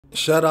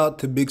Shout out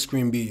to Big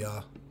Screen B,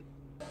 y'all.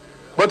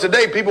 But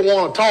today people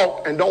want to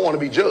talk and don't want to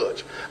be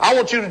judged. I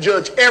want you to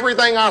judge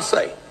everything I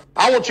say.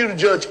 I want you to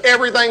judge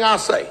everything I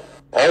say.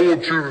 I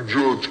want you to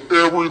judge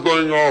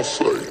everything I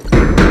say.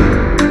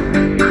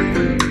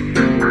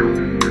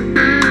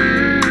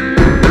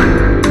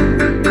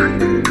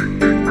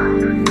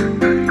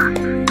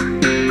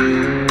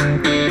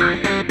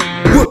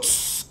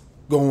 What's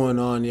going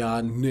on,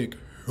 y'all? Nick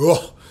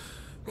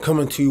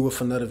coming to you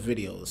with another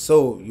video.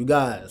 So you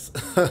guys,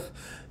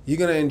 you're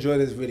gonna enjoy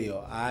this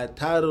video. I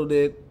titled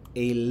it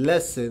A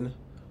Lesson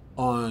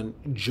on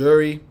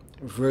Jury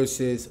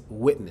versus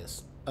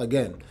Witness.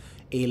 Again,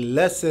 a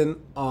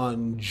lesson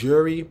on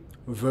jury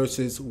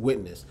versus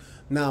witness.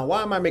 Now,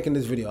 why am I making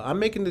this video? I'm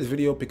making this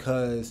video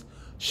because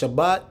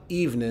Shabbat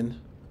evening,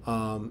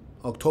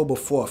 October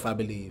 4th, I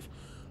believe,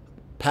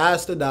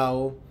 Pastor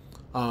Dow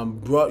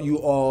brought you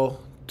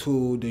all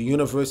to the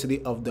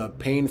University of the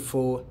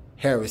Painful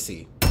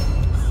Heresy.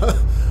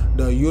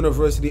 The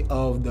University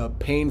of the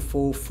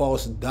Painful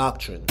False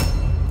Doctrine.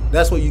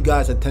 That's what you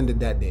guys attended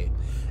that day.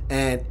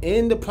 And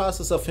in the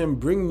process of him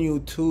bringing you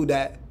to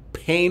that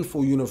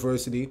painful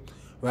university,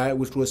 right,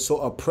 which was so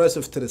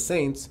oppressive to the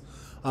saints,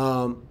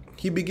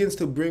 he begins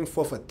to bring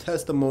forth a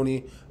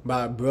testimony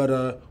by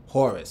Brother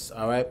Horace.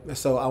 All right,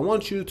 so I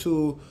want you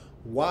to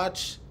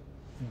watch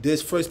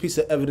this first piece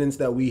of evidence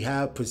that we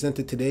have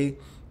presented today,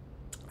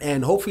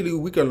 and hopefully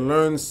we can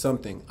learn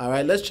something. All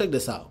right, let's check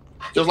this out.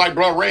 Just like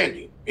Bro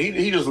Randy,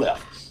 he just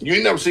left. You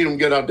ain't never seen him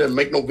get out there and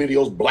make no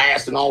videos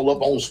blasting all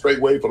up on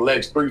straitway for the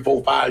next 3,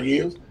 4, 5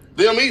 years.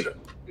 Them either.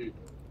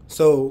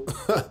 So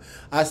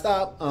I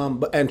stopped,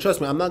 and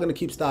trust me, I'm not going to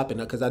keep stopping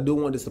because I do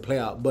want this to play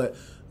out. But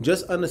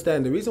just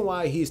understand, the reason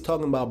why he's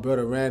talking about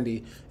Brother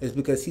Randy is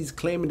because he's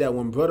claiming that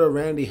when Brother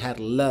Randy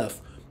had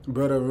left,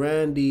 Brother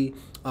Randy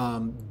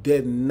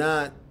did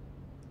not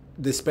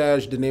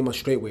disparage the name of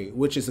straitway,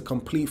 which is a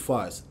complete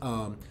farce.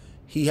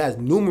 He has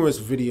numerous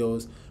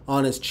videos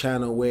on his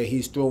channel where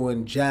he's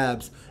throwing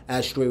jabs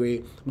at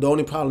straitway. The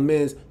only problem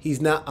is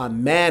he's not a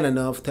man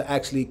enough to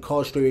actually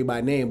call straitway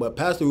by name, but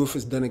Pastor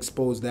Rufus done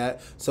expose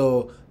that,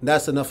 so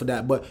that's enough of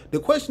that. But the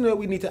question that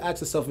we need to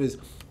ask ourselves is,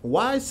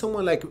 why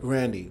someone like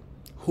Randy,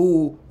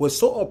 who was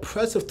so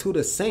oppressive to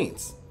the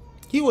saints,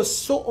 he was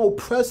so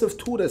oppressive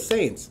to the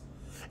saints,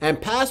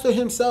 and Pastor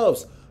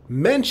himself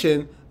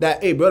mentioned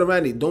that, hey, Brother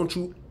Randy, don't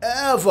you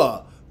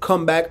ever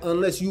come back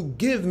unless you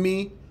give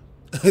me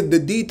the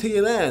deed to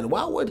your land.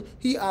 Why would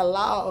he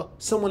allow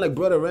someone like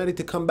Brother Randy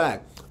to come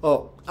back?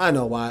 Oh, I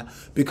know why.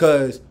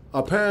 Because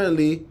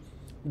apparently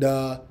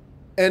the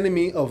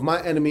enemy of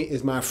my enemy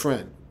is my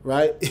friend,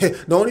 right?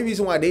 The only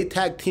reason why they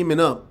tag teaming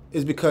up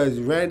is because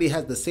Randy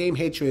has the same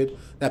hatred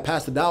that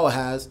Pastor Dower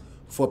has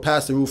for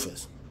Pastor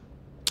Rufus.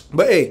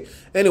 But hey,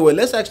 anyway,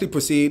 let's actually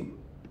proceed.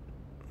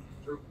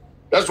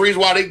 That's the reason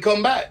why they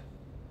come back.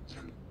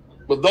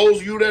 But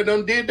those of you that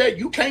done did that,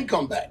 you can't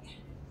come back.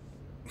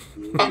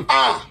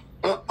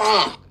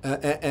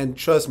 And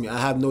trust me, I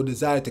have no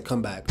desire to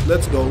come back.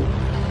 Let's go.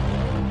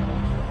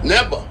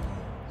 Never.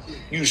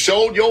 You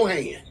showed your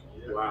hand.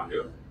 Wow.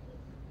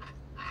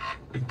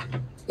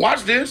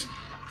 Watch this.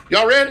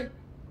 Y'all ready?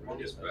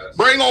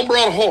 Bring on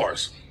Brother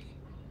Horace.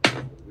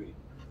 Bring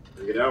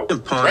it out.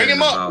 Bring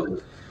him up.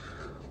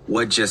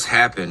 What just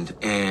happened,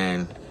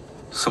 and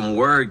some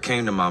word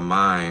came to my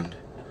mind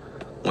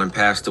when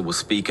Pastor was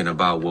speaking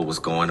about what was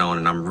going on,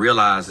 and I'm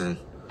realizing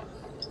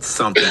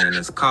something, and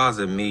it's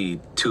causing me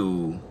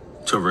to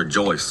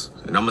rejoice.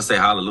 And I'm gonna say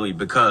hallelujah,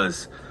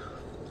 because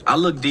I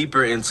look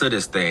deeper into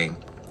this thing,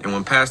 and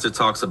when Pastor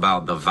talks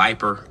about the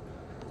viper,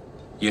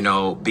 you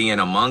know, being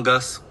among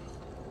us,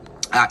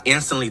 I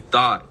instantly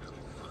thought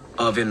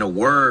of in the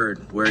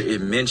word where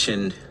it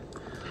mentioned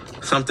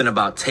something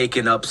about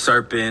taking up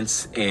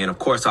serpents, and of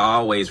course I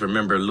always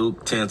remember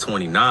Luke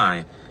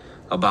 10:29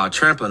 about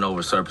trampling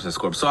over serpents and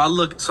scorpions. So I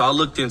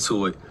looked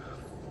into it,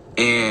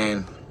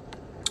 and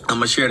I'm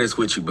gonna share this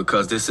with you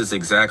because this is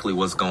exactly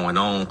what's going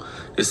on.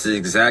 This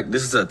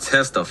is a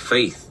test of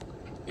faith,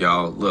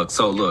 y'all.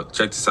 Look,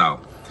 check this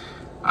out.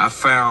 I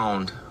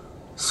found,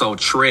 so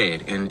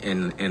tread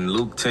in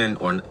Luke 10,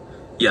 Luke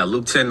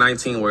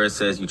 10:19, where it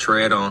says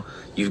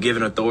you've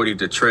given authority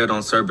to tread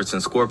on serpents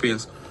and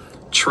scorpions.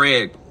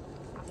 Tread,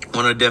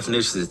 one of the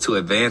definitions is to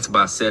advance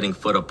by setting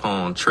foot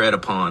upon, tread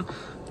upon,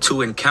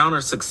 to encounter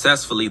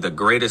successfully the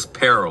greatest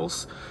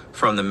perils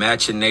from the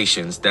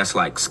machinations, that's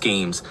like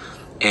schemes,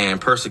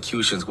 and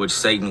persecutions which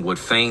Satan would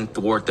fain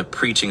thwart the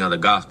preaching of the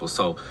gospel.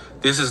 So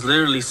this is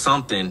literally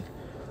something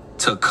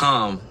to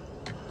come.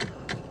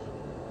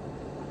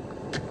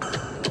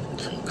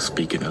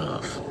 Speaking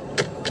of,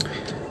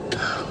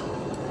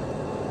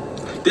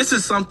 this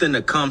is something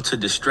to come to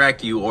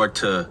distract you, or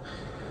to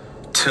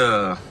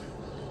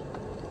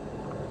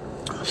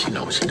she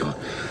know what she's doing.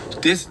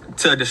 This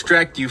to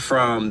distract you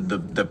from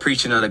the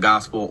preaching of the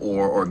gospel,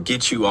 or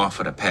get you off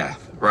of the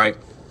path, right?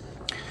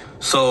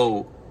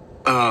 So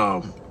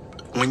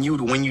when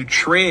you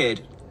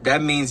tread,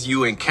 that means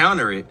you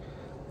encounter it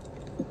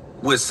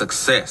with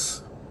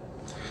success.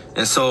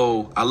 And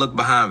so I look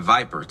behind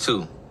viper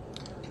too.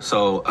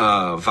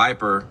 So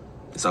viper,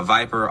 it's a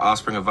viper,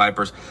 offspring of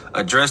vipers,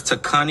 addressed to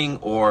cunning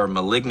or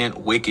malignant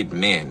wicked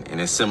men. And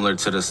it's similar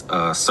to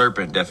the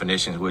serpent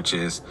definition, which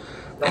is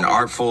an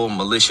artful,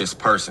 malicious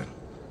person.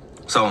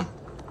 So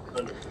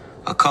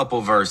a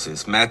couple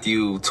verses.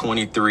 Matthew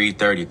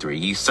 23:33.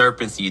 Ye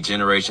serpents, ye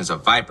generations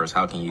of vipers,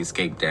 how can ye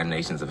escape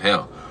damnations of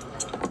hell?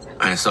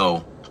 And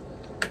so,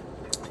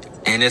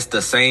 and it's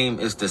the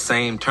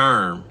same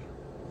term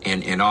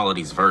in all of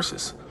these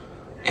verses.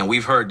 And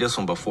we've heard this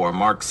one before,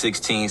 Mark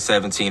 16,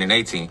 17, and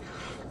 18.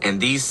 And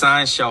these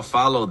signs shall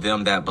follow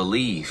them that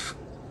believe.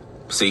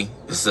 See,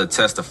 this is a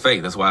test of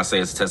faith. That's why I say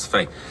it's a test of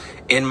faith.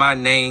 In my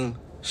name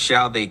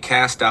shall they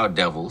cast out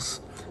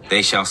devils.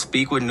 They shall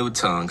speak with new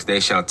tongues. They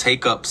shall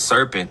take up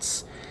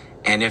serpents.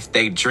 And if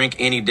they drink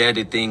any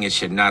deadly thing, it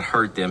should not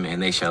hurt them.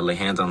 And they shall lay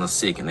hands on the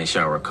sick and they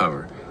shall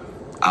recover.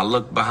 I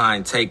look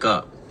behind take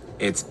up.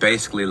 It's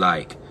basically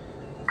like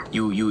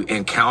you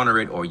encounter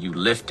it, or you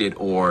lift it,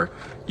 or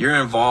you're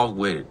involved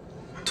with it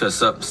to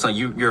so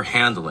you're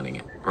handling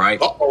it, right?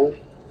 Uh-oh.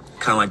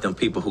 Kind of like them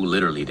people who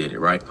literally did it,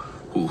 right?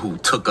 Who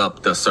took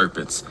up the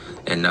serpents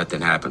and nothing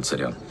happened to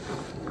them.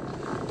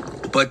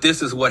 But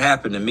this is what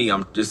happened to me.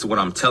 This is what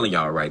I'm telling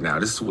y'all right now.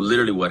 This is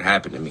literally what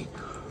happened to me.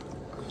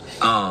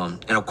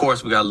 And of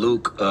course we got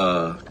Luke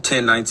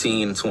 10,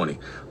 19, and 20.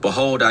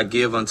 Behold, I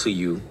give unto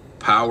you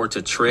power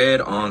to tread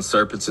on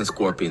serpents and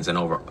scorpions and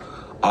over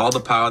all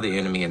the power of the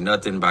enemy, and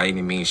nothing by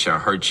any means shall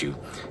hurt you.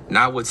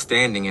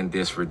 Notwithstanding in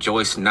this,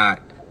 rejoice not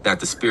that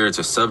the spirits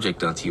are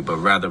subject unto you, but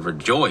rather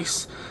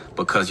rejoice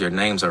because your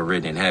names are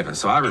written in heaven.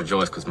 So I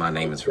rejoice because my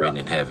name is written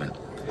in heaven.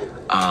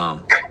 I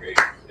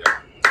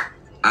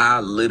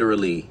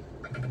literally,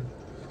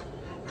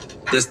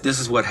 this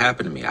is what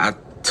happened to me. I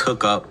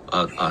took up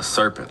a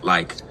serpent,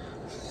 like,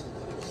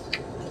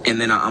 and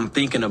then I'm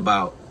thinking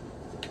about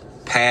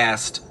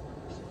past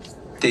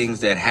things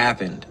that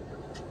happened,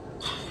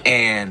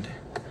 and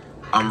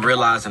I'm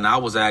realizing I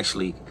was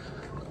actually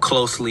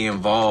closely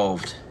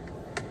involved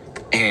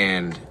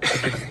and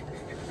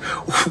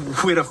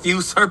with a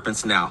few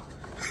serpents now.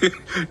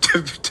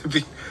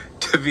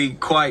 to be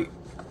quite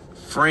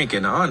frank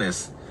and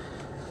honest,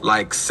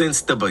 like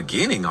since the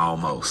beginning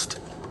almost.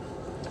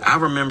 I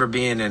remember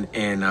being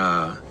in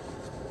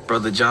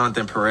Brother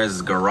Jonathan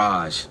Perez's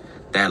garage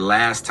that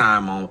last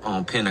time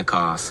on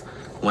Pentecost,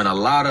 when a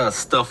lot of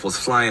stuff was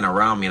flying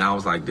around me, and I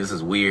was like, this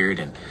is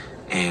weird.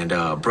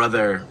 And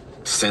brother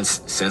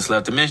since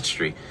left the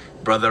ministry,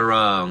 brother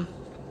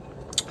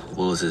what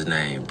was his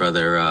name?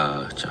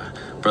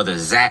 Brother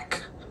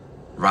Zach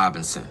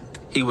Robinson.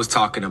 He was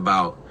talking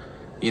about,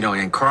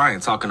 and crying,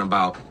 talking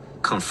about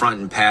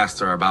confronting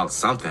pastor about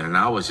something. And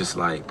I was just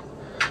like,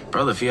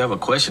 brother, if you have a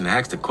question,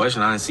 ask the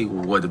question. I didn't see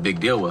what the big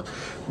deal was.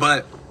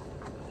 But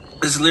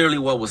it's literally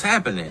what was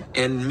happening.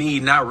 And me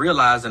not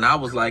realizing I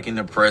was like in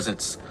the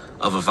presence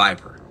of a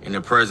viper, in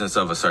the presence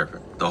of a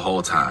serpent the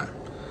whole time.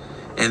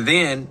 And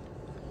then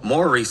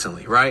more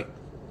recently, right?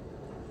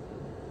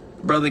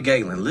 Brother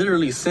Galen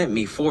literally sent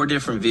me 4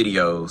 different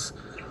videos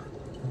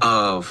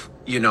of,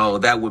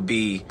 that would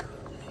be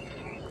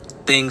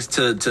things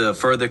to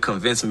further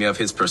convince me of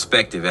his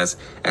perspective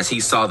as he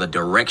saw the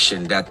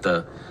direction that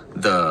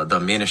the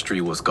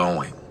ministry was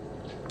going.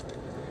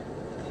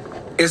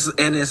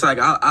 It's like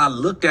I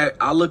looked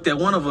at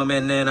one of them,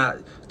 and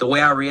then the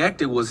way I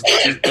reacted was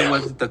it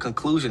wasn't the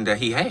conclusion that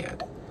he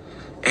had.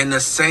 And the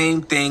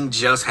same thing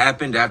just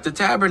happened after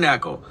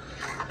Tabernacle.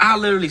 I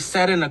literally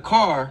sat in the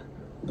car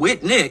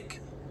with Nick.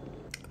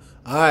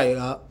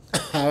 All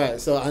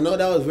right. So I know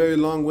that was very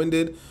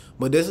long-winded,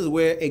 but this is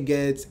where it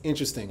gets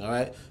interesting. All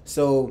right.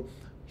 So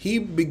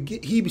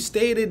he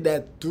stated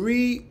that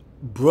 3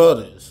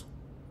 brothers,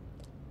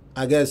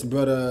 I guess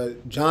brother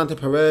Jonathan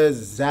Perez,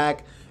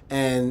 Zach,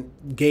 and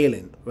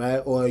Galen, right?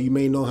 Or you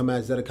may know him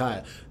as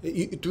Zedekiah.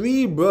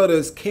 3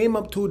 brothers came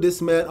up to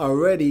this man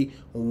already,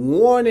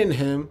 warning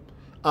him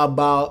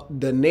about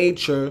the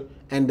nature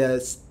and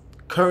the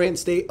current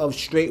state of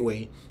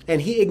straitway,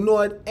 and he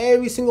ignored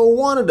every single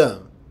one of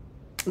them.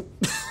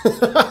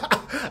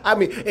 I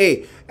mean,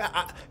 hey,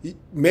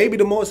 maybe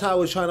the Most High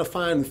was trying to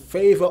find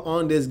favor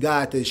on this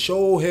guy to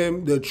show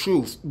him the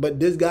truth, but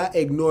this guy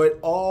ignored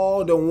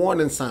all the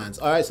warning signs.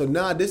 All right, so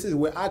now this is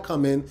where I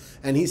come in,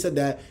 and he said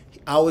that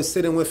I was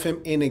sitting with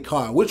him in a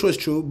car, which was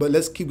true, but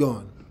let's keep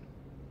going.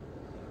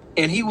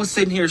 And he was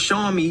sitting here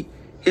showing me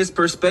his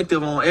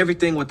perspective on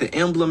everything with the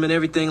emblem and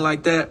everything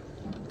like that.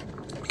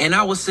 And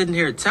I was sitting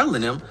here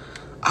telling him,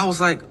 I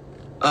was like,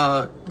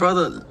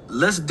 brother,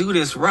 let's do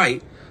this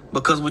right,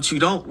 because what you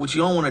don't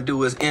want to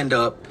do is end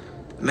up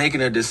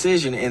making a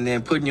decision and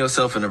then putting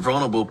yourself in a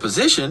vulnerable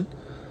position.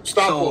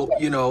 All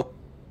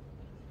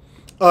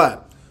right.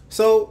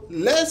 So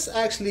let's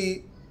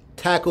actually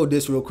tackle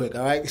this real quick,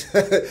 all right?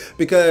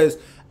 Because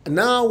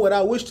now what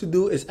I wish to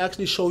do is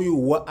actually show you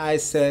what I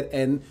said.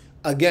 And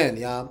again,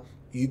 y'all,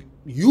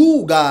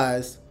 you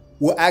guys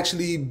will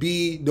actually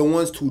be the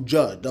ones to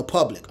judge, the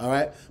public, all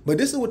right? But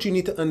this is what you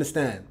need to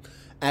understand.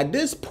 At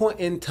this point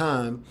in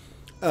time,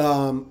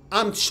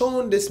 I'm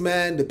showing this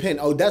man the pen.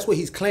 Oh, that's what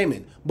he's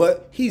claiming.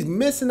 But he's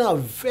missing out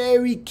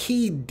very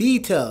key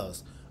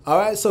details. All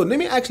right, so let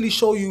me actually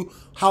show you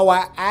how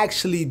I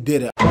actually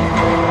did it.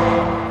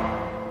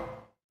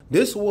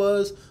 This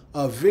was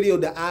a video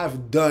that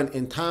I've done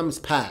in times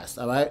past,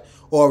 all right?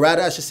 Or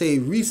rather, I should say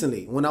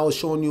recently, when I was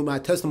showing you my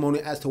testimony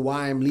as to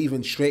why I'm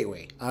leaving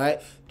Straitway, all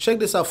right? Check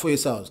this out for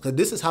yourselves, because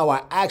this is how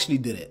I actually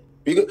did it.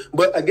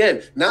 But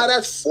again, now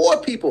that's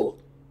 4 people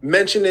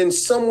mentioning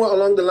somewhere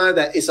along the line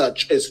that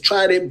it's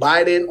tried it,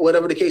 Biden,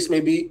 whatever the case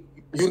may be,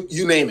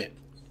 you name it.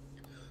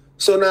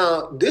 So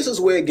now this is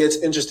where it gets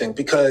interesting,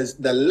 because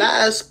the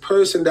last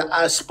person that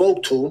I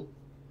spoke to,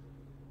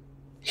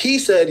 he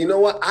said, you know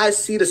what, I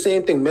see the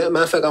same thing. Matter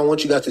of fact, I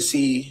want you guys to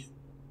see,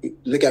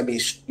 look at me,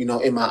 you know,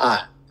 in my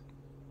eye.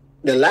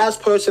 The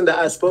last person that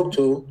I spoke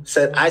to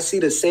said, I see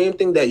the same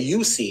thing that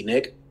you see,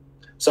 Nick.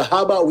 So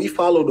how about we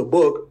follow the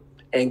book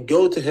and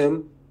go to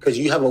him, because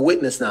you have a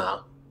witness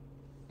now.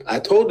 I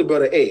told the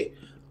brother, hey.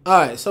 All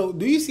right, so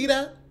do you see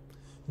that?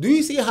 Do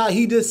you see how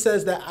he just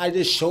says that I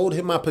just showed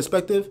him my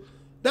perspective?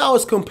 That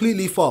was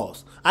completely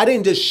false. I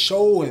didn't just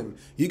show him.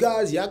 You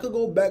guys, y'all could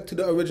go back to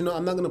the original.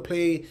 I'm not going to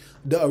play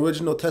the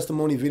original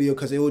testimony video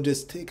because it will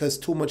just take us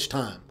too much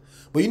time.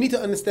 But you need to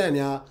understand,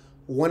 y'all,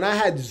 when I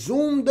had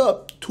zoomed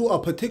up to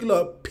a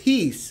particular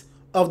piece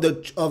of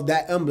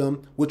that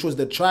emblem, which was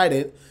the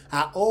trident,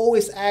 I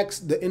always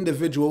ask the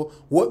individual,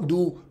 what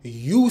do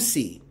you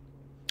see?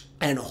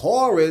 And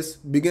Horus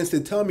begins to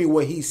tell me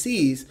what he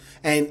sees.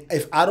 And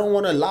if I don't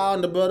want to lie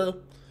on the brother,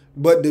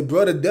 but the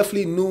brother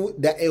definitely knew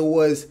that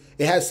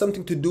it had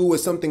something to do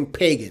with something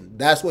pagan.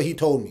 That's what he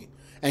told me.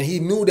 And he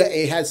knew that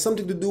it had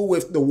something to do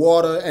with the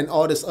water and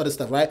all this other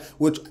stuff, right?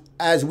 Which,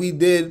 as we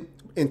did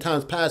in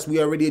times past, we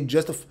already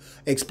just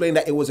explained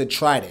that it was a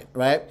trident,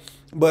 right?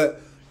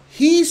 But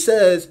he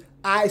says,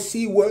 I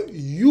see what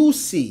you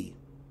see.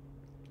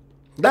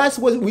 That's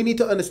what we need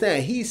to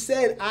understand. He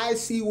said, I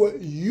see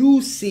what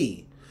you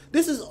see.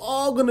 This is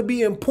all going to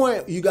be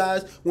important, you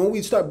guys, when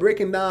we start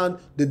breaking down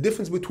the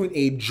difference between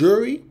a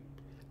jury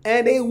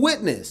and a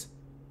witness.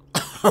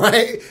 All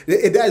right?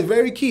 That's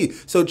very key.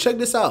 So check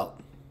this out.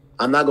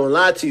 I'm not going to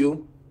lie to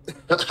you.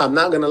 I'm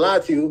not going to lie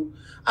to you.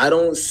 I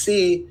don't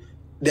see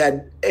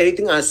that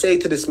anything I say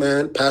to this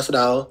man, Pastor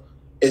Dow,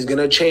 is going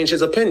to change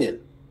his opinion.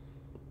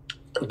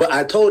 But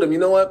I told him, you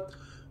know what?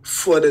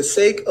 For the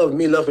sake of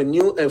me loving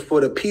you and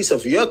for the peace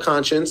of your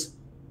conscience,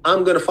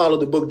 I'm going to follow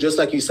the book just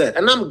like you said.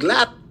 And I'm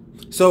glad.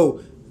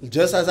 So,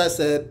 just as I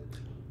said,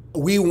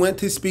 we went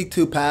to speak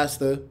to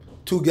Pastor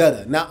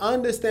together. Now,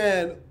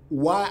 understand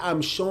why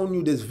I'm showing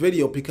you this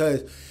video,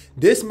 because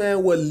this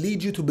man will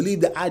lead you to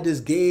believe that I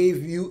just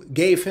gave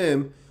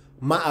him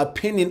my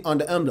opinion on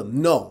the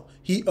emblem. No,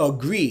 he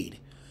agreed.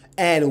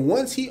 And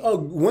once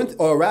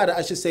or rather,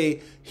 I should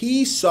say,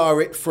 he saw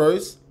it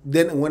first.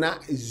 Then when I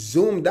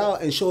zoomed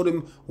out and showed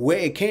him where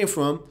it came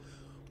from,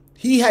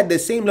 he had the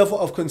same level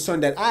of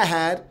concern that I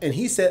had, and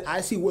he said,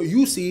 I see what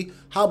you see.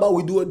 How about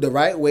we do it the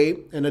right way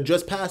and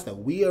address past that?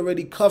 We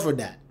already covered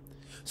that.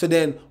 So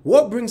then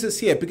what brings us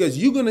here? Because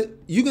you're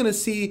gonna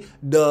see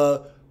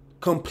the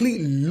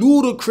complete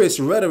ludicrous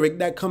rhetoric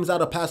that comes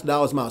out of Pastor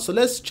Dow's mouth. So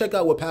let's check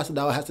out what Pastor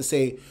Dow has to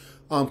say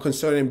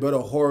concerning Brother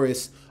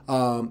Horus'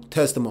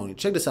 testimony.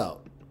 Check this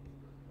out.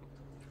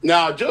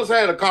 Now, I just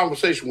had a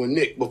conversation with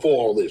Nick before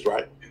all this,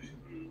 right?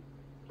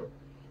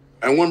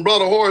 And when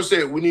Brother Horus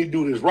said, we need to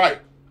do this right,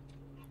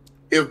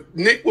 if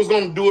Nick was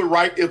going to do it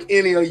right, if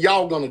any of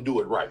y'all going to do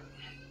it right,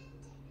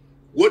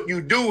 what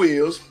you do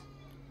is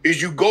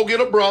you go get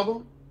a brother.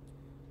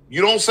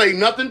 You don't say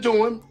nothing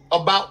to him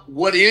about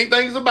what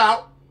anything's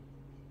about.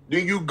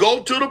 Then you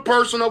go to the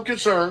person of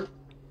concern,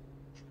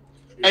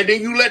 and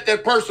then you let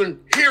that person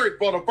hear it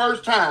for the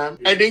first time.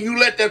 And then you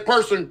let that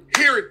person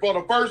hear it for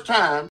the first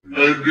time. And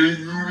then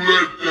you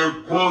let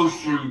that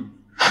person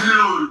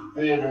hear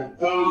it for the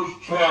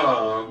first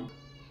time.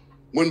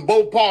 When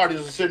both parties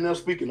are sitting there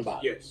speaking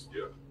about it. Yes,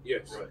 yeah,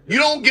 yes. Right. You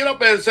don't get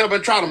up and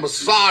try to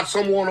massage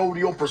someone over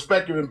your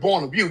perspective and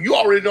point of view. You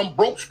already done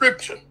broke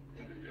scripture.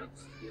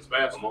 It's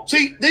fast.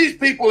 See, these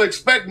people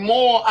expect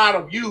more out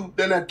of you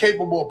than they're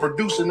capable of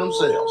producing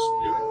themselves.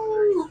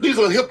 These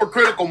are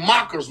hypocritical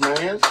mockers,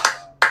 man.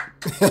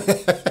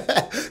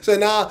 So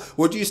now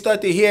what you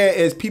start to hear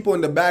is people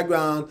in the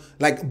background,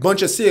 like a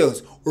bunch of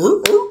seals,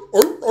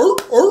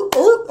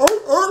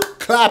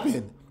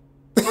 clapping.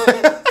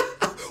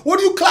 What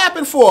are you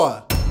clapping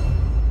for?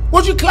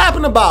 What you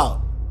clapping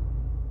about?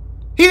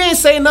 He didn't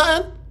say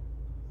nothing.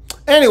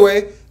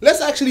 Anyway,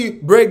 let's actually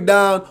break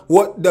down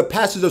what the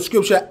passage of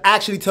scripture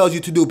actually tells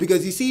you to do.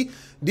 Because you see,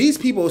 these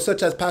people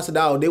such as Pastor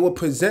Dow, they will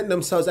present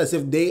themselves as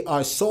if they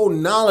are so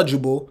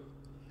knowledgeable,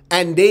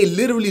 and they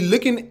literally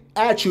looking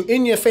at you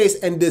in your face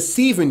and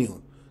deceiving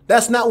you.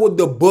 That's not what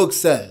the book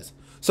says.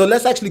 So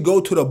let's actually go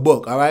to the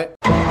book, all right?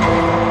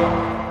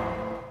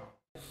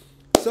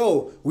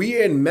 So we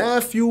are in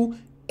Matthew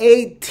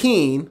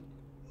 18,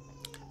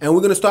 and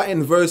we're going to start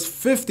in verse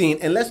 15,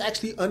 and let's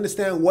actually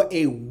understand what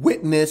a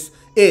witness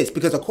is.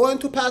 Because according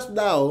to Pastor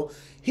Dow,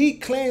 He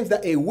claims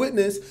that a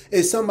witness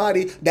is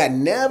somebody that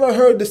never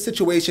heard the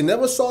situation,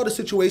 never saw the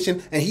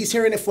situation, and he's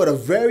hearing it for the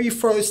very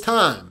first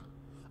time.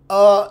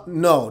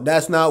 No,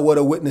 that's not what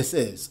a witness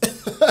is.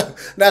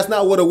 That's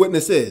not what a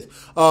witness is.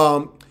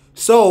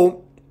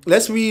 So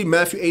let's read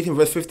Matthew 18,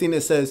 verse 15.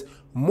 It says,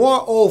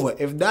 moreover,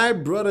 if thy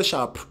brother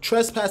shall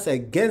trespass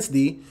against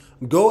thee,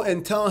 go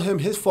and tell him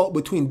his fault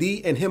between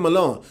thee and him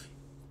alone.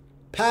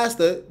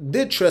 Pastor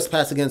did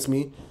trespass against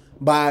me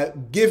by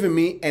giving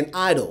me an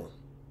idol.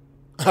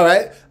 All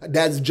right,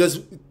 that's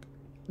just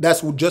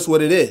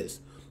what it is.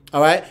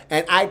 All right,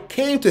 and I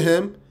came to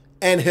him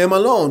and him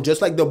alone,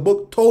 just like the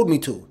book told me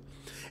to.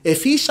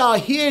 If he shall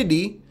hear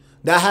thee,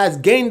 that has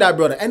gained thy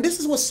brother. And this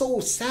is what's so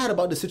sad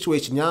about the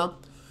situation, y'all.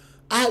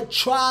 I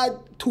tried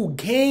to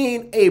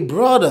gain a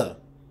brother.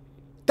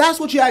 That's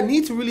what you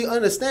need to really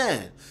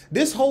understand.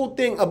 This whole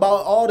thing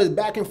about all this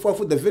back and forth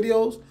with the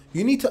videos,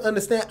 you need to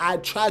understand I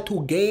tried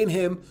to gain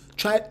him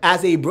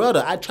as a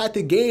brother. I tried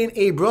to gain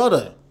a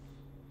brother.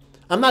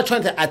 I'm not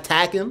trying to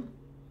attack him.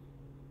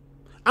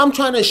 I'm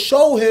trying to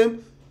show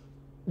him,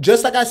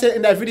 just like I said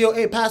in that video,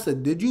 hey, Pastor,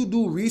 did you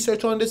do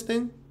research on this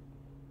thing?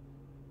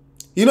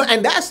 You know,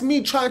 and that's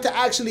me trying to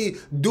actually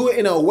do it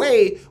in a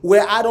way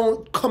where I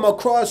don't come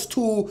across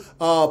too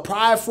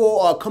prideful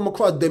or come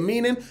across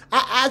demeaning.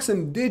 I asked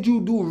him, did you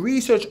do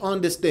research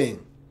on this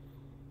thing?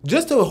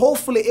 Just to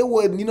hopefully it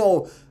would, you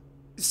know,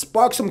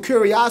 spark some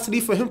curiosity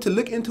for him to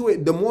look into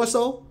it the more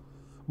so.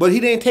 But he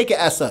didn't take it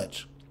as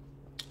such.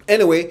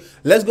 Anyway,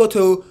 let's go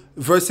to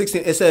verse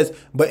 16. It says,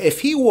 but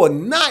if he will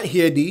not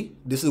hear thee,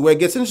 this is where it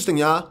gets interesting,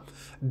 y'all.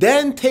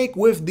 Then take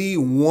with thee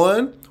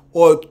one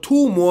or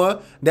two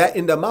more, that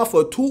in the mouth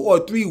of 2 or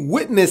 3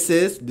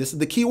 witnesses, this is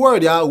the key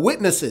word, y'all,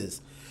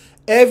 witnesses,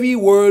 every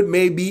word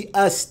may be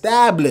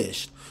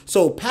established.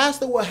 So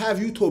pastor will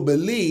have you to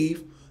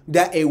believe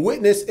that a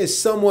witness is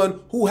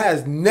someone who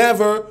has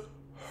never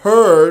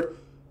heard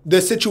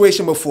the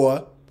situation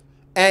before,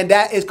 and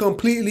that is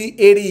completely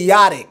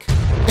idiotic.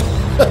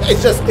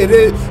 It's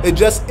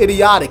just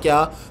idiotic,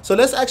 y'all. So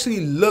let's actually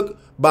look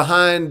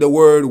behind the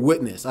word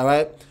witness, all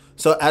right?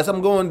 So as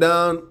I'm going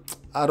down,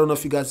 I don't know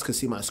if you guys can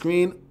see my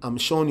screen. I'm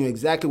showing you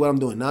exactly what I'm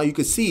doing. Now you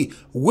can see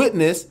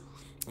witness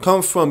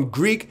comes from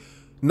Greek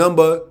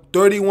number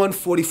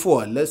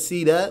 3144. Let's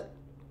see that.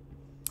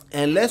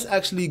 And let's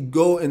actually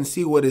go and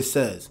see what it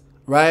says,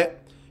 right?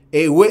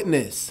 A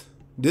witness.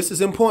 This is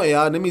important,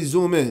 y'all. Let me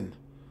zoom in.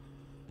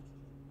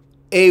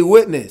 A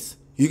witness.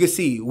 You can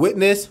see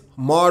witness,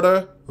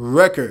 martyr,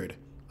 record.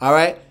 All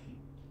right.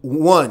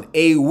 1,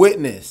 a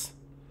witness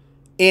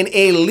in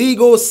a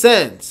legal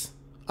sense.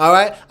 All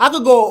right. I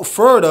could go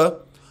further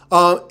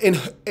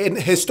in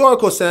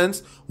historical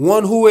sense.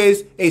 One who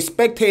is a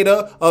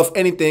spectator of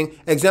anything.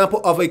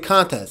 Example of a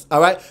contest.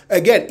 All right.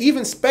 Again,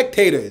 even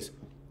spectators,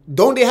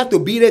 don't they have to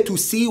be there to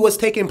see what's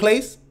taking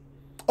place?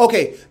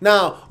 Okay.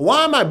 Now,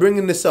 why am I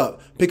bringing this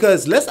up?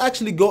 Because let's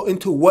actually go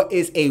into what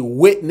is a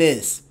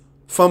witness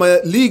from a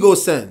legal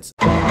sense.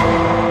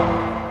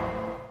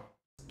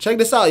 Check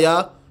this out,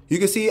 y'all. You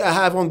can see I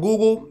have on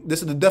Google,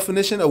 this is the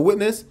definition of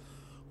witness.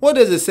 What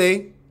does it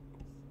say?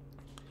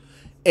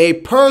 A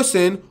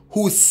person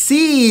who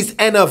sees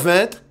an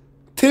event,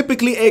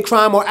 typically a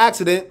crime or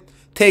accident,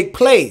 take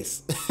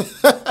place.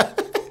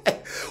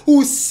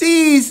 Who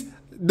sees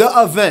the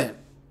event.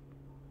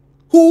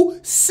 Who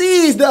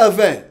sees the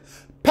event.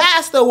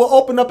 Pastor will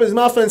open up his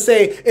mouth and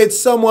say it's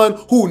someone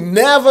who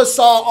never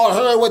saw or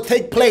heard what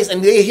take place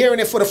and they're hearing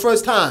it for the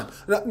first time.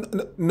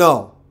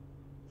 No.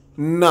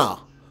 No.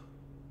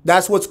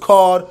 That's what's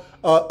called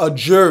a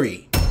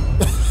jury.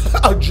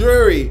 A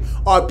jury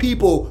are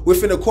people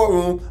within a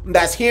courtroom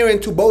that's hearing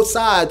to both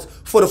sides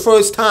for the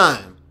first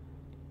time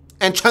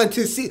and trying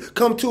to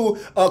come to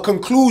a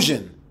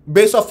conclusion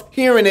based off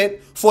hearing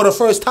it for the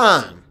first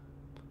time.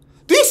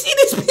 Do you see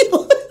these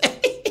people?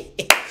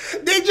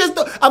 They just,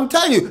 I'm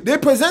telling you, they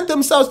present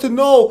themselves to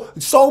know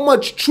so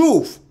much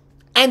truth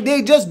and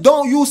they just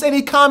don't use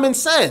any common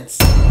sense.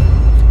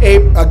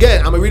 Again,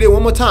 I'm gonna read it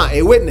one more time.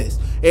 A witness,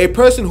 a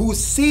person who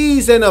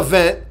sees an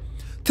event,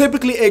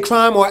 typically a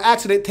crime or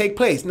accident, take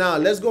place. Now,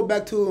 let's go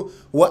back to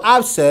what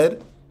I've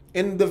said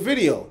in the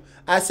video.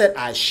 I said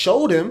I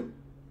showed him.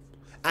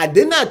 I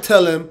did not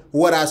tell him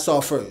what I saw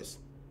first.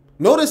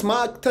 Notice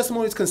my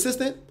testimony is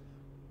consistent.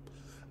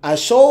 I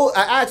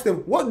asked him,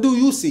 what do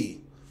you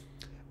see?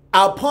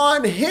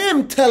 Upon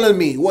him telling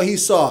me what he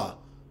saw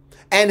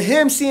and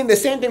him seeing the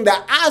same thing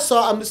that I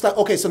saw, I'm just like,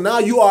 okay, so now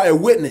you are a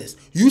witness.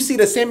 You see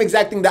the same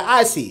exact thing that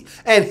I see.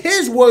 And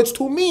his words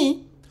to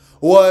me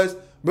was,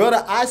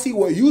 brother, I see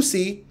what you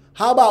see.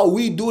 How about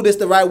we do this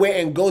the right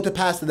way and go to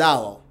Pastor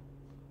Dowell?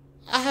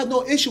 I have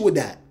no issue with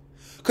that.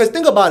 Because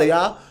think about it,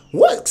 y'all.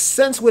 What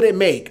sense would it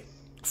make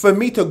for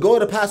me to go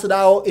to Pastor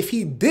Dowell if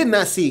he did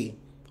not see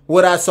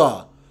what I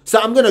saw? So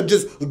I'm going to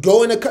just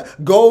go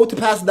to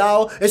Pastor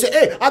Dowell and say,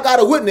 hey, I got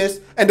a witness.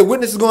 And the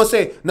witness is going to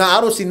say, nah,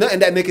 I don't see nothing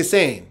that Nick is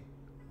saying.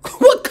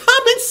 What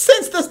common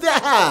sense does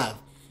that have?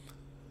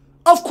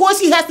 Of course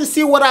he has to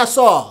see what I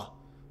saw.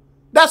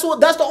 That's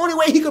the only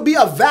way he could be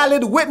a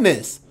valid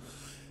witness.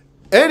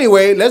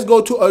 Anyway, let's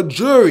go to a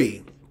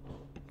jury.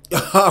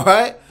 All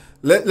right.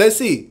 Let's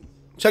see.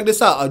 Check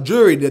this out. A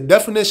jury, the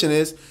definition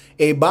is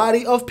a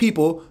body of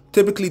people,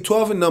 typically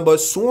 12 in number,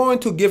 sworn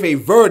to give a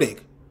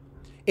verdict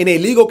in a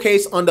legal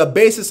case on the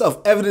basis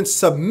of evidence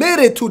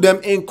submitted to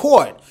them in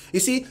court. You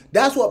see,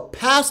 that's what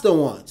pastor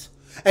wants.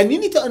 And you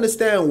need to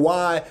understand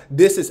why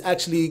this is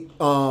actually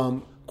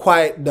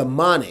quite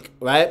demonic,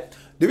 right?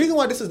 The reason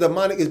why this is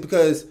demonic is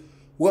because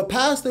what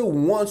pastor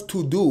wants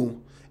to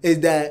do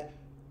is that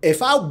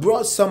if I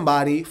brought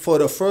somebody for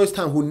the first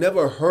time who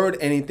never heard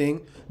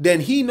anything, then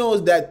he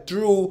knows that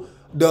through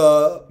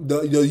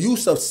the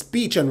use of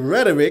speech and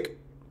rhetoric,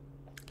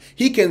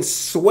 he can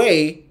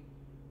sway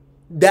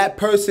that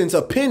person's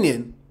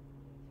opinion,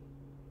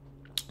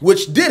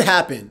 which did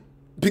happen.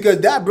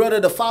 Because that brother,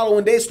 the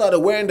following day, started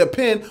wearing the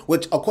pin,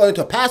 which according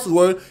to pastor's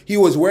word, he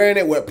was wearing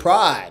it with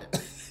pride.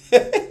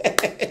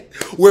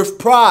 With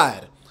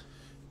pride.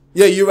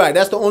 Yeah, you're right.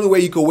 That's the only way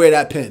you could wear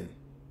that pin.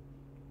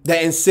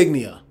 That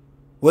insignia.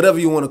 Whatever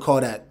you want to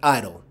call that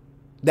idol.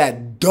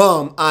 That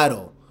dumb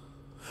idol.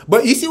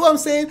 But you see what I'm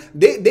saying?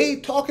 They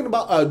talking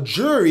about a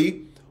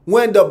jury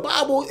when the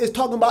Bible is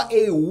talking about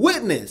a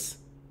witness.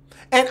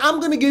 And I'm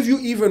going to give you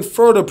even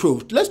further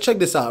proof. Let's check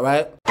this out,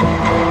 right?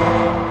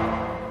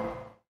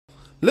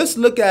 Let's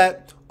look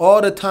at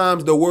all the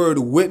times the word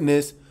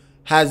witness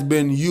has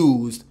been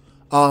used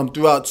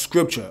throughout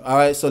scripture. All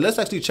right, so let's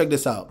actually check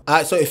this out. All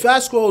right, so if I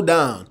scroll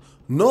down,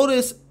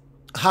 notice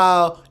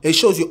how it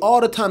shows you all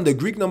the time the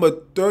Greek number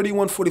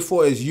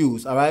 3144 is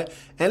used. All right,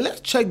 and let's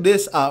check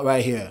this out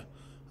right here.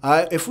 All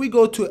right, if we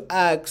go to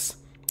Acts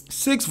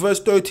 6 verse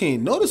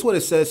 13, notice what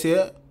it says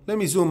here. Let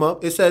me zoom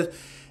up. It says,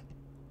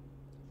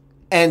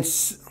 and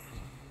set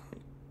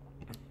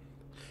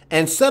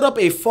up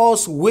a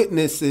false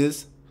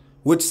witnesses,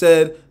 which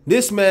said,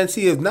 this man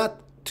seeth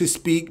not to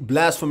speak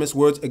blasphemous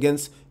words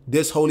against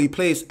this holy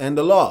place and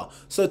the law.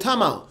 So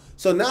time out.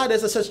 So now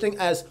there's a such thing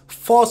as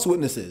false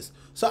witnesses.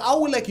 So I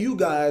would like you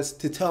guys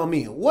to tell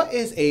me, what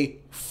is a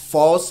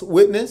false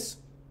witness?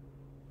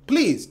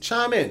 Please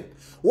chime in.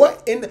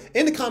 What in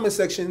the comment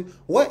section,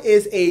 what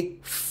is a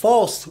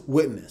false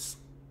witness?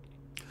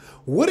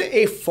 Wouldn't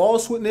a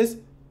false witness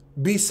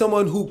be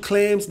someone who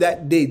claims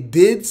that they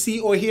did see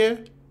or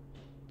hear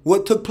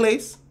what took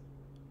place,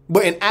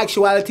 but in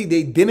actuality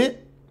they didn't?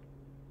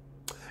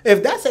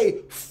 If that's a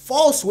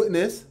false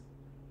witness,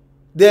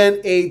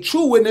 then a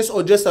true witness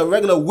or just a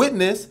regular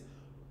witness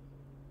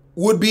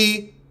would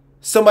be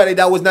somebody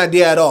that was not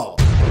there at all.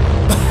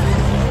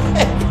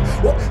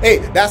 Well, hey,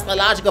 that's the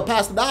logic of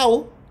Pastor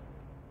Dowell.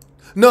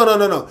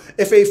 No.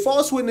 If a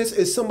false witness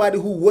is somebody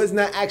who was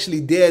not actually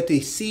there to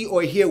see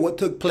or hear what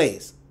took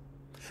place,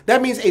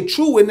 that means a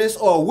true witness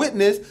or a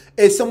witness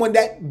is someone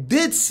that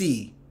did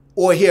see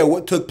or hear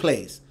what took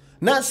place.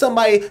 Not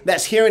somebody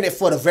that's hearing it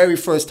for the very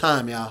first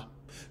time, y'all.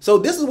 So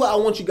this is what I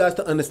want you guys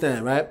to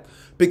understand, right?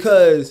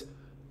 Because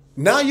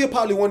now you're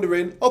probably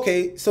wondering,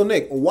 okay, so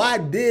Nick, why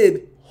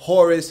did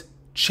Horace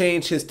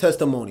change his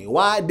testimony?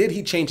 Why did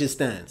he change his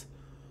stance?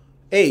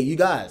 Hey, you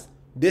guys,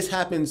 this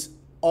happens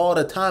all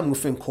the time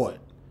within court.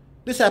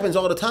 This happens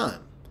all the time.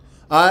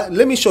 All right,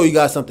 let me show you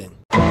guys something.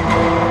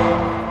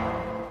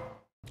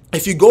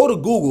 If you go to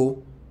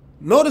Google,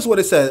 notice what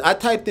it says. I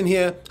typed in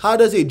here, how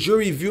does a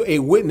jury view a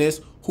witness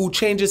who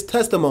changes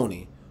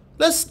testimony?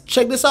 Let's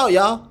check this out,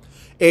 y'all.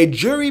 A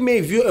jury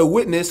may view a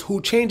witness who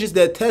changes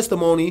their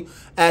testimony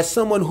as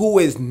someone who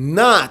is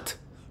not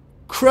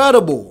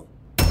credible.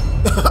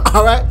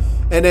 All right?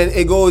 And then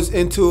it goes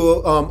into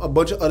a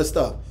bunch of other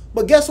stuff.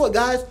 But guess what,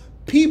 guys?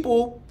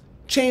 People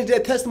change their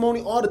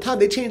testimony all the time.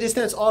 They change their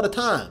stance all the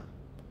time.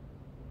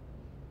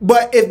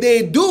 But if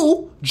they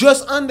do,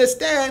 just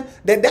understand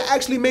that that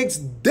actually makes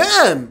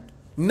them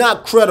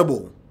not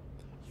credible.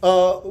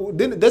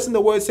 Doesn't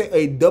the word say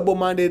a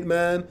double-minded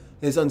man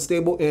is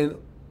unstable in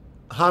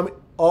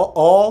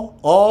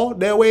all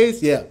their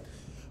ways? Yeah.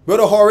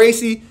 Brother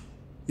Heresy,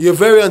 you're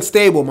very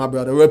unstable, my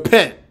brother.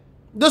 Repent.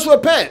 Just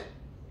repent.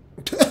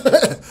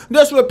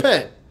 Just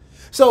repent.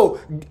 So,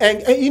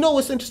 and you know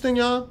what's interesting,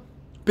 y'all?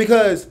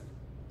 Because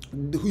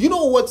you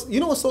know what's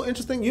so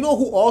interesting? You know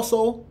who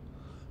also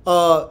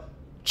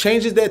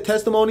changes their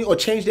testimony or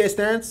change their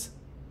stance?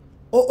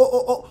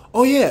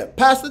 Oh yeah,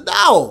 Pastor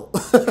Dowell.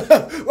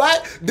 Right?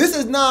 This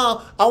is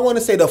now, I want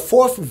to say, the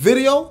fourth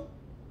video.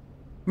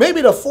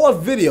 Maybe the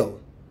fourth video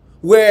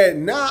where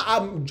now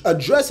I'm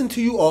addressing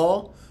to you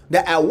all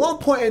that at one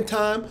point in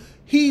time,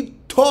 he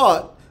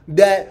taught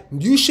that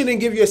you shouldn't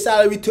give your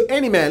salary to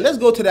any man. Let's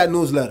go to that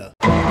newsletter.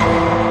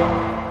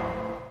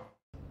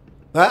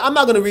 Right, I'm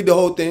not going to read the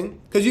whole thing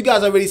because you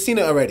guys already seen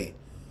it already.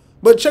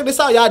 But check this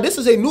out, y'all. This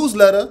is a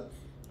newsletter,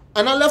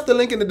 and I left the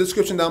link in the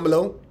description down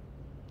below.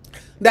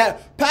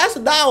 That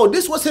Pastor Dowell,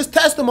 this was his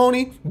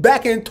testimony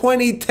back in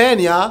 2010,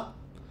 y'all.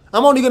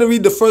 I'm only going to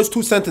read the first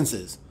 2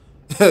 sentences.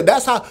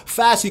 That's how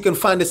fast you can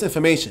find this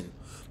information.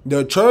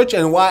 The church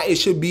and why it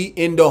should be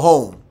in the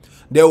home.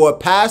 There were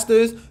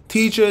pastors,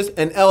 teachers,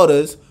 and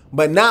elders,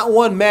 but not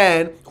one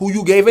man who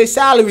you gave a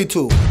salary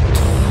to.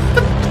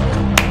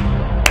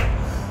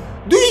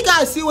 Do you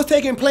guys see what's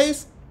taking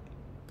place?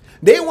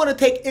 They want to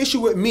take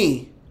issue with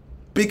me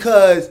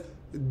because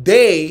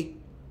they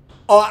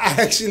are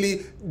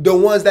actually the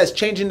ones that's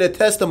changing their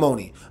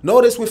testimony.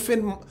 Notice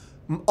within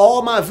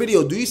all my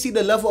videos, do you see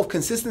the level of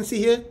consistency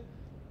here?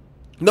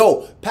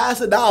 No,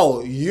 Pastor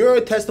Dow,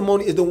 your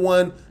testimony is the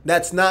one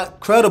that's not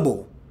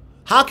credible.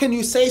 How can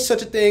you say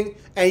such a thing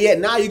and yet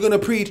now you're going to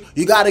preach,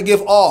 you got to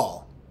give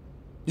all?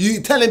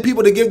 You telling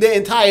people to give their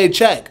entire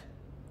check.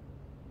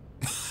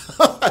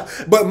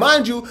 But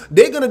mind you,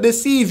 they're going to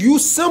deceive you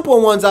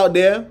simple ones out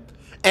there,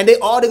 and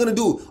all they're going to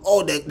do,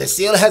 oh, the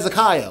seal of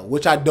Hezekiah,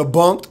 which I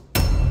debunked.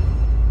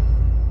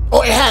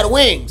 Oh, it had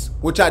wings,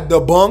 which I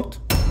debunked.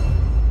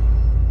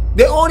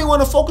 They only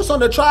want to focus on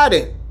the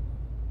trident,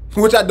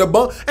 which I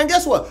debunked. And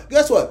guess what?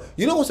 Guess what?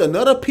 You know what's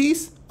another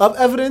piece of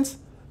evidence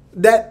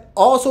that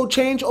also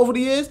changed over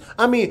the years?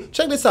 I mean,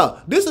 check this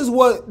out. This is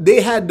what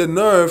they had the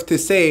nerve to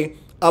say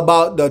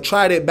about the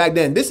trident back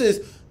then. This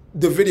is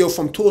the video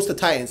from Tools to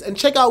Titans. And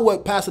check out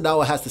what Pastor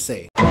Dawa has to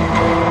say.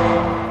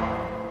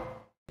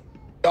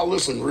 Y'all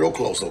listen real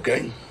close,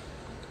 okay?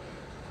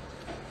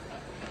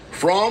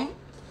 From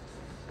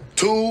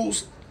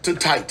Tools to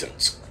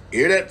Titans.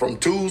 Hear that? From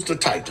Tools to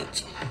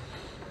Titans.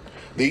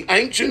 The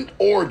ancient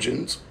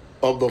origins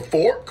of the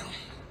fork,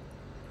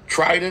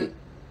 trident,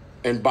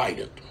 and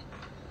bident.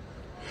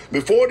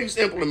 Before these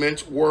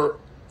implements were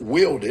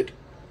wielded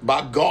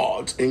by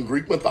gods in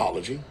Greek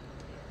mythology,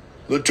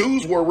 the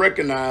tools were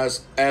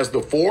recognized as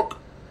the fork,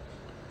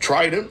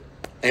 trident,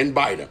 and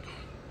bident.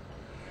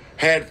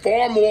 Had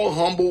far more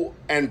humble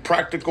and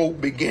practical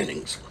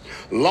beginnings,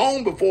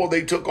 long before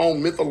they took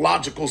on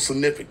mythological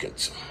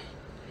significance.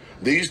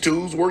 These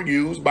tools were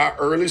used by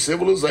early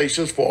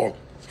civilizations for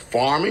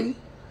farming,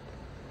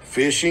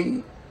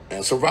 fishing,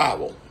 and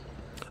survival.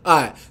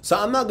 All right, so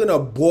I'm not going to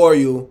bore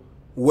you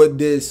with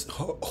this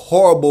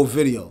horrible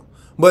video,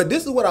 but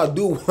this is what I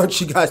do want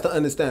you guys to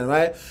understand,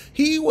 right?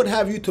 He would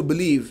have you to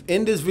believe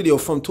in this video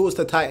from Tools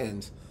to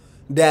Titans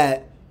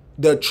that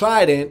the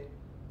trident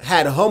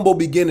had humble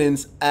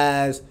beginnings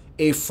as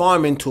a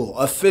farming tool,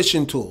 a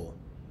fishing tool.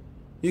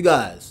 You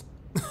guys,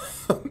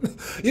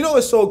 you know,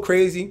 it's so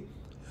crazy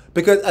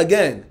because,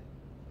 again,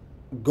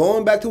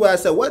 going back to what I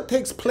said, what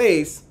takes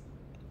place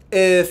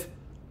if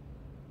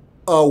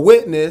a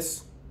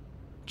witness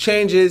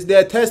changes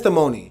their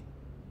testimony?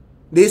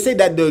 They say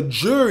that the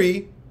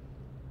jury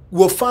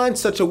will find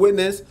such a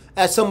witness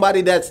as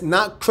somebody that's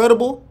not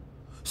credible.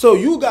 So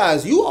you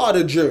guys, you are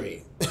the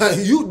jury.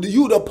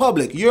 you the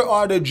public, you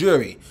are the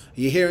jury.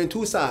 You're hearing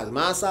two sides,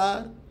 my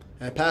side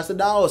and Pastor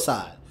Dowell's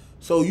side.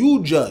 So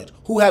you judge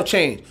who have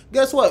changed.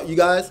 Guess what, you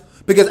guys?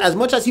 Because as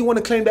much as he want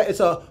to claim that it's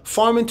a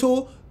farming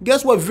tool,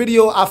 guess what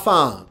video I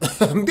found?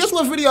 Guess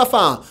what video I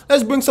found?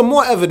 Let's bring some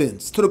more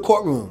evidence to the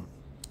courtroom.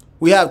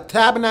 We have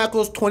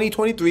Tabernacles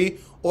 2023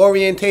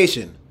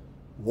 orientation.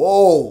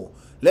 Whoa.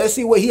 Let's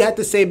see what he had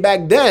to say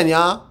back then,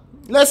 y'all.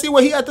 Let's see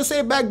what he had to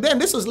say back then.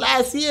 This was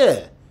last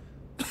year.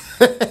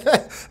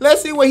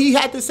 Let's see what he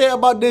had to say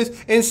about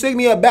this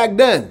insignia back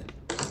then.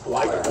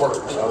 Like works.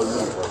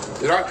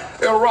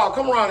 Hey, Rob,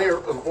 come around here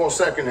for a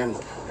second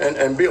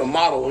and be a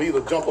model.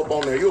 Either jump up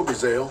on there, you'll be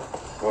Zell.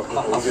 Which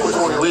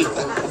one are you?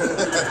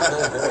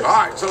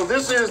 All right, so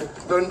this is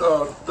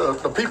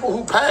the people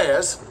who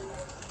pass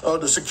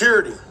the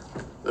security.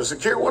 The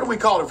security, what do we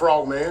call it,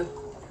 Frog Man?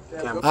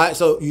 All right,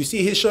 so you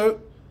see his shirt?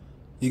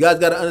 You guys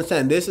got to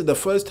understand, this is the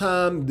first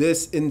time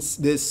this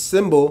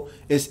symbol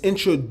is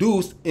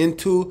introduced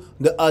into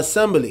the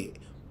assembly.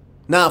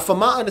 Now, from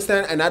my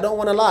understanding, and I don't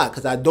want to lie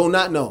because I do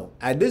not know,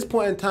 at this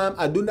point in time,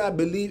 I do not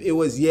believe it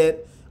was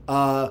yet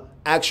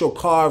actual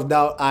carved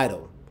out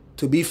idol,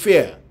 to be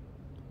fair.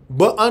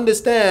 But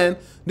understand,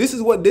 this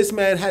is what this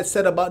man had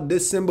said about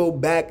this symbol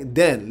back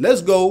then.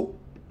 Let's go.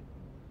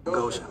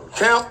 Goshen.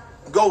 Camp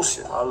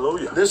Goshen.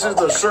 Hallelujah. This is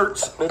the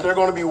shirts that they're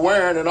going to be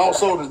wearing, and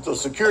also the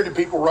security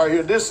people right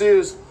here. This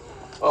is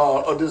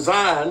a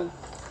design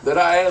that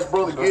I asked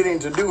Brother Gideon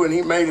to do, and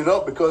he made it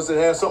up because it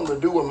has something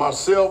to do with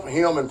myself,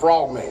 him, and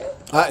Frogman.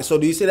 All right, so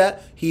do you see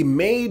that? He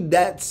made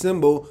that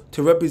symbol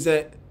to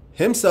represent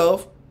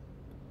himself,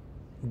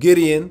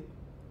 Gideon,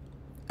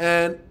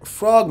 and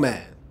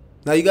Frogman.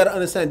 Now, you got to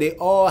understand, they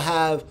all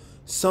have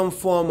some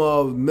form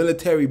of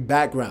military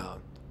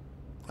background.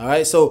 All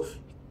right, so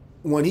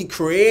when he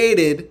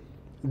created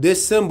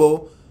this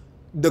symbol,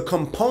 the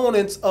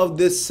components of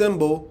this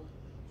symbol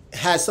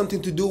has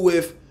something to do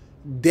with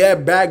their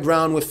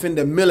background within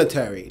the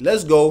military.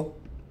 Let's go.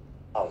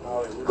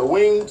 The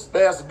wings,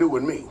 that has to do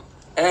with me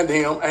and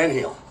him and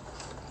him.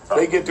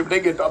 They get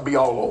to be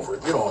all over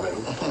it, you know what I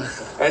mean?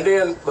 And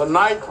then the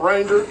Ninth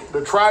Ranger,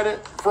 the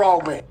Trident,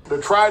 Frogman.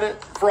 The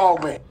Trident,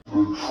 Frogman.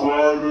 The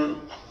Trident,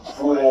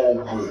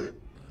 Frogman.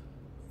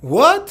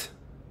 What?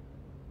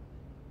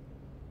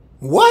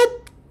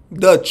 What?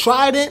 The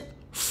Trident,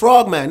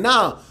 Frogman.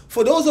 Now,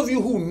 for those of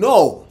you who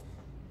know,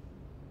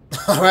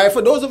 all right,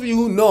 for those of you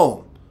who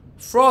know,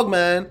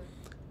 Frogman,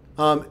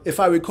 if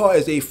I recall,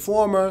 is a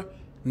former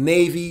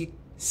Navy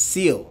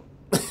SEAL.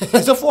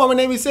 It's a former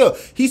Navy SEAL.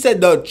 He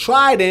said the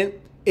trident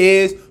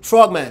is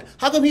Frogman.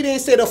 How come he didn't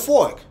say the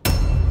fork?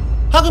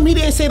 How come he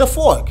didn't say the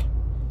fork?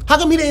 How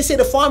come he didn't say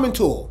the farming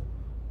tool?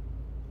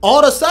 All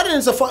of a sudden,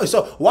 it's a fraud.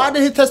 So why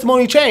did his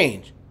testimony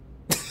change?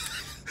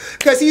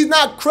 Because he's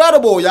not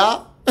credible,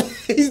 y'all.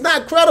 He's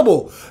not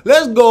credible.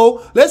 Let's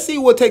go. Let's see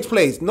what takes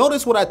place.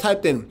 Notice what I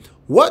typed in.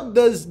 What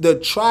does the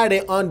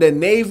trident on the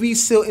Navy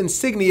SEAL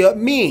insignia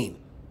mean?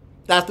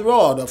 After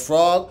all, the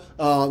frog,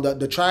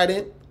 the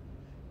trident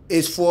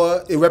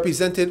it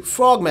represented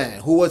Frogman,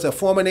 who was a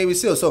former Navy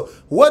SEAL. So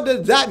what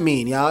does that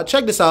mean, y'all?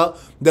 Check this out.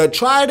 The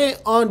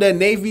trident on the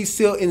Navy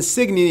SEAL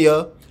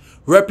insignia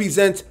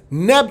represents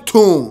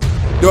Neptune,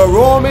 the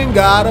Roman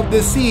god of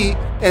the sea,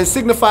 and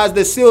signifies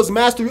the SEAL's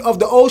mastery of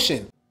the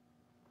ocean.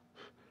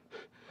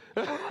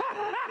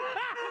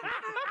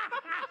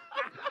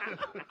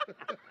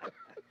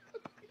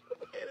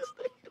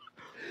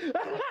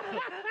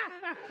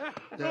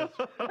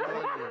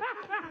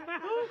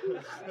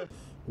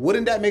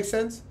 Wouldn't that make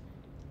sense?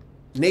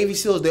 Navy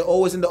SEALs, they're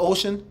always in the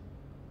ocean.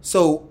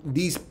 So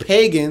these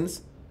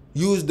pagans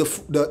use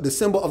the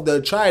symbol of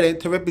the trident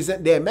to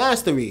represent their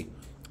mastery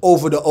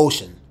over the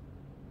ocean.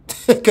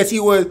 Because he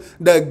was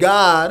the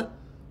god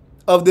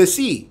of the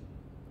sea.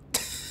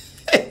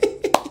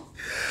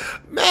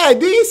 Man,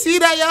 do you see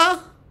that,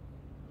 y'all?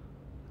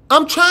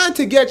 I'm trying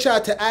to get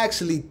y'all to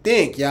actually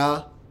think,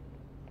 y'all.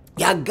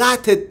 Y'all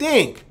got to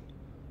think.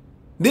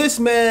 This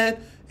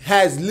man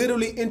has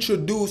literally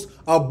introduced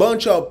a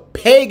bunch of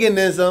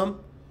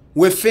paganism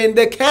within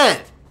the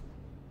camp.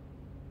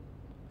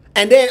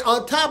 And then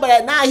on top of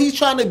that, now he's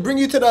trying to bring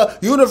you to the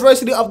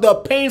University of the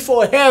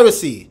Painful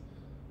Heresy.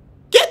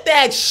 Get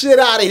that shit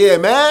out of here,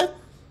 man.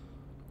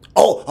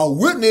 Oh, a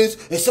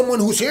witness is someone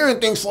who's hearing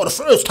things for the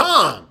first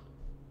time.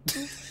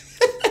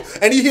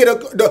 And you hear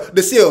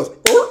the seals.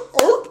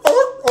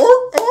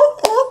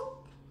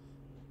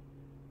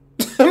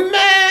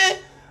 Man.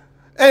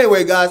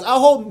 Anyway, guys, I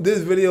hope this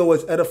video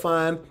was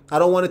edifying. I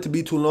don't want it to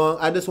be too long.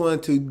 I just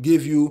wanted to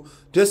give you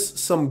just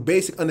some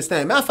basic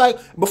understanding. Matter of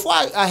fact, before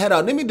I head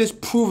out, let me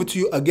just prove it to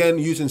you again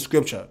using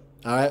scripture.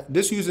 All right,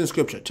 just using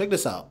scripture. Check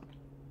this out.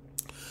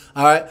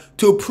 All right,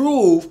 to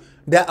prove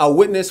that a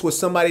witness was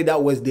somebody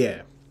that was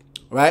there.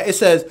 Right, it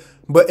says,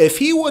 but if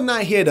he would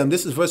not hear them,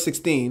 this is verse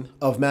 16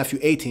 of Matthew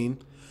 18.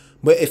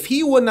 But if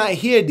he would not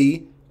hear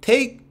thee,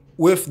 take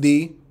with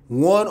thee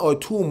one or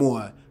two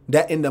more,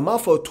 that in the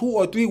mouth of 2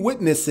 or 3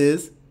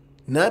 witnesses,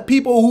 not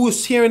people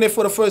who's hearing it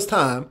for the first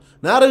time,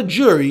 not a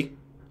jury,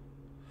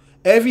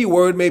 every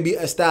word may be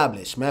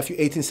established. Matthew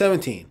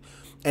 18:17.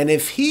 And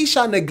if he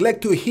shall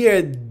neglect to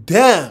hear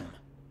them,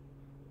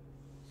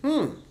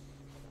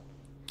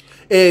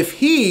 if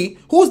he,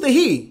 who's the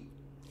he?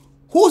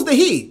 Who's the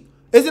he?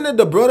 Isn't it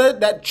the brother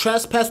that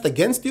trespassed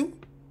against you?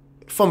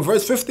 From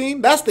verse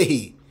 15, that's the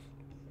he.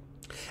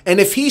 And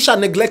if he shall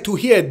neglect to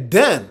hear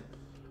them,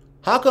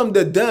 how come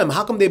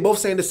they both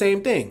saying the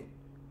same thing?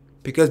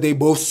 Because they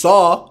both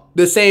saw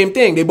the same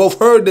thing. They both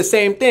heard the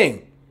same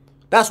thing.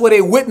 That's what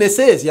a witness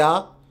is,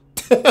 y'all.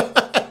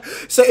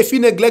 So if you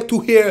neglect to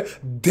hear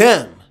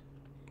them,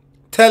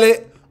 tell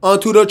it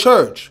unto the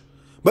church.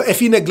 But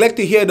if you neglect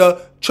to hear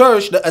the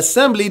church, the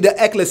assembly, the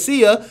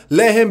ecclesia,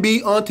 let him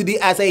be unto thee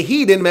as a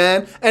heathen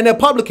man and a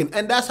publican.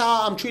 And that's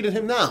how I'm treating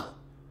him now.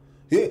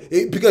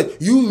 Because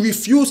you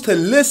refuse to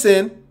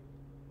listen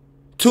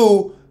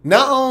to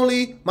not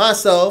only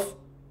myself,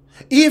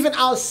 even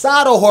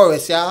outside of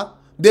Horus, y'all.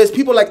 There's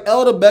people like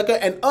Elder Becker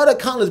and other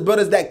countless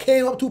brothers that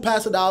came up to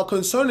Pastor Dow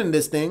concerning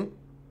this thing.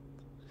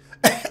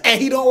 And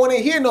he don't want to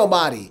hear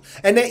nobody.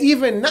 And then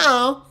even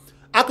now,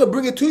 I could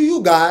bring it to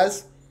you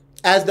guys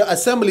as the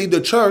assembly, the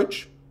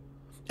church.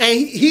 And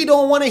he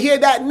don't want to hear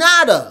that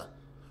nada.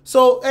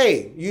 So,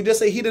 hey, you just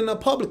say he didn't a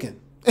publican.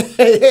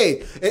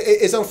 Hey,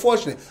 it's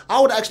unfortunate. I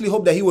would actually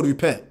hope that he would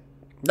repent.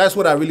 That's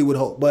what I really would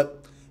hope.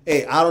 But,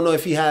 hey, I don't know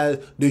if he has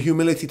the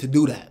humility to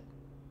do that.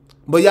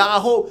 But, yeah, I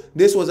hope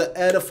this was an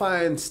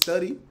edifying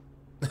study.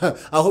 I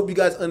hope you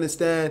guys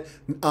understand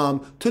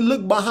to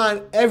look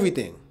behind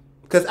everything.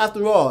 Because,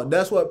 after all,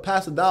 that's what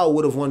Pastor Dow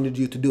would have wanted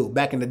you to do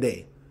back in the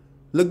day.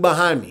 Look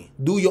behind me.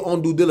 Do your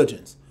own due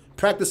diligence.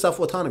 Practice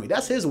self-autonomy.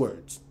 That's his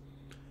words.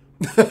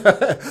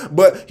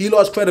 But he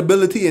lost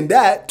credibility in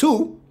that,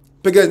 too.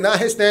 Because now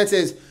his stance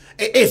is,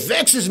 it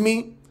vexes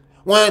me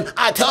when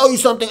I tell you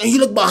something and you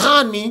look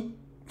behind me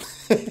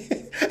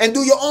and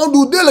do your own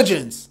due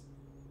diligence.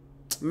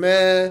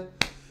 Man.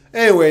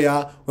 Anyway,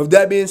 y'all, with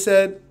that being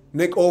said,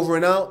 Nick over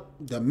and out.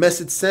 The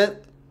message sent.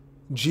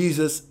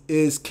 Jesus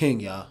is king,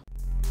 y'all.